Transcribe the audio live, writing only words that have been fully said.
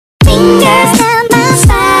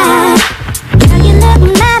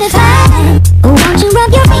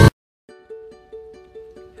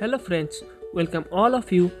friends, welcome all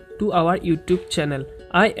of you to our YouTube channel.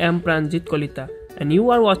 I am Pranjit Kolita and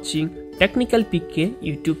you are watching Technical PK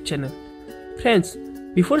YouTube channel. Friends,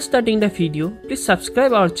 before starting the video, please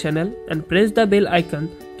subscribe our channel and press the bell icon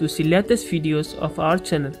to see latest videos of our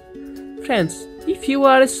channel. Friends, if you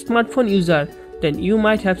are a smartphone user, then you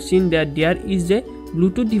might have seen that there is a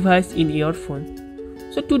Bluetooth device in your phone.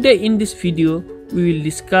 So today in this video, we will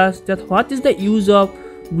discuss that what is the use of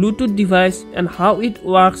Bluetooth device and how it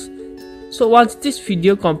works. So watch this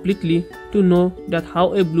video completely to know that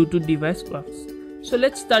how a Bluetooth device works. So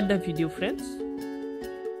let's start the video, friends.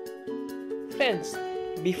 Friends,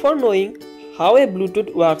 before knowing how a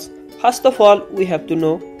Bluetooth works, first of all we have to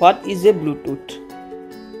know what is a Bluetooth.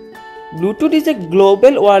 Bluetooth is a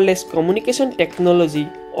global wireless communication technology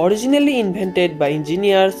originally invented by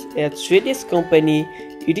engineers at Swedish company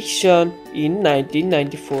Ericsson in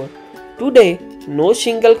 1994. Today, no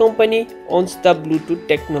single company owns the Bluetooth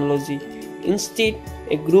technology. Instead,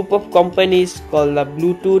 a group of companies called the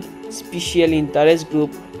Bluetooth Special Interest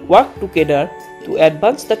Group work together to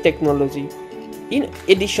advance the technology. In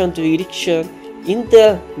addition to Ericsson,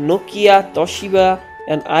 Intel, Nokia, Toshiba,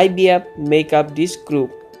 and IBM make up this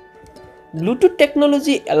group. Bluetooth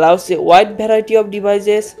technology allows a wide variety of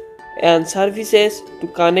devices and services to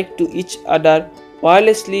connect to each other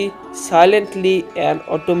wirelessly, silently, and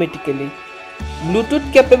automatically.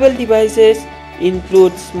 Bluetooth-capable devices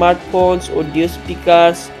include smartphones, audio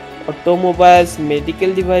speakers, automobiles,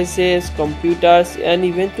 medical devices, computers, and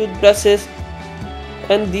even toothbrushes.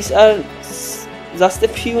 And these are just a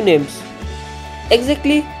few names.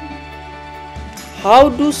 Exactly how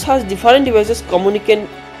do such different devices communicate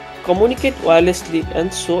wirelessly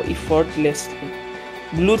and so effortlessly?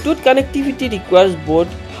 Bluetooth connectivity requires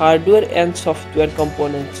both hardware and software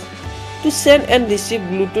components. To send and receive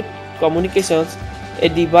Bluetooth communications, a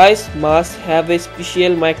device must have a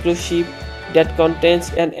special microchip that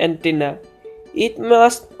contains an antenna. It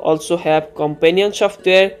must also have companion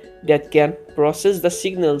software that can process the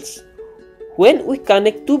signals. When we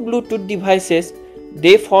connect two Bluetooth devices,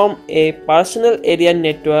 they form a personal area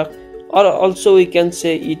network, or also we can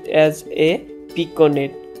say it as a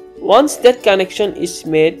piconet. Once that connection is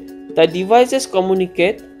made, the devices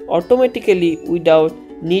communicate automatically without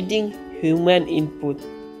needing human input.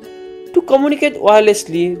 To communicate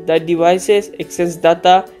wirelessly, the devices exchange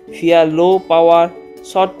data via low power,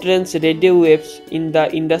 short range radio waves in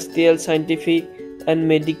the industrial, scientific, and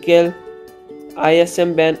medical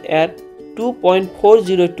ISM band at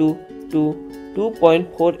 2.402 to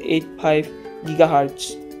 2.485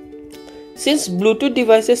 GHz. Since Bluetooth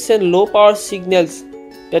devices send low power signals,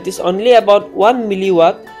 that is only about 1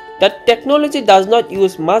 milliwatt, that technology does not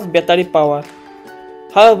use much battery power.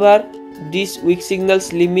 However, these weak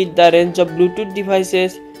signals limit the range of Bluetooth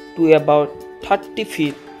devices to about 30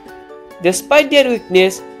 feet. Despite their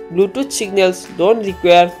weakness, Bluetooth signals don't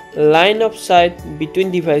require line of sight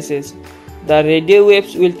between devices. The radio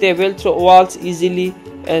waves will travel through walls easily,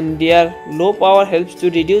 and their low power helps to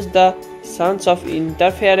reduce the chance of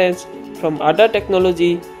interference from other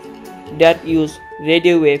technology that use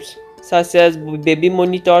radio waves, such as baby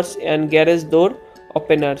monitors and garage door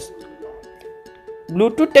openers.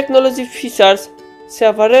 Bluetooth technology features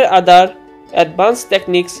several other advanced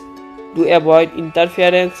techniques to avoid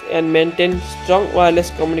interference and maintain strong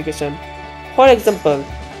wireless communication. For example,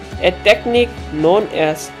 a technique known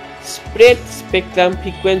as spread spectrum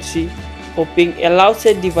frequency hopping allows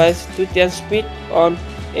a device to transmit on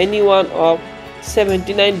any one of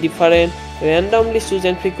 79 different randomly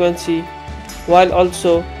chosen frequencies, while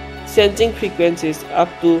also changing frequencies up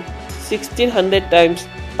to 1600 times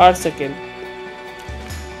per second.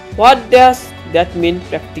 What does that mean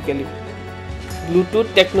practically?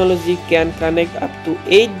 Bluetooth technology can connect up to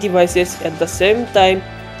 8 devices at the same time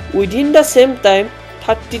within the same time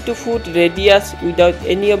 32-foot radius without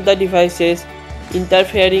any of the devices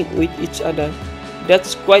interfering with each other.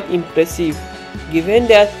 That's quite impressive, given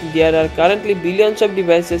that there are currently billions of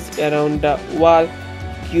devices around the world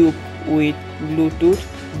equipped with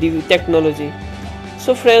Bluetooth technology.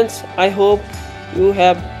 So friends, I hope you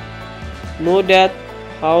have know that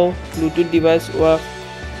how Bluetooth device works.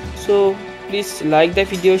 So please like the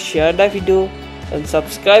video, share the video, and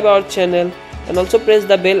subscribe our channel, and also press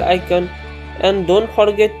the bell icon, and don't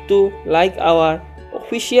forget to like our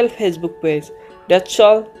official Facebook page. That's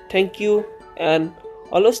all. Thank you, and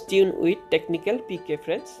always tune with Technical PK,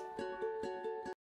 friends.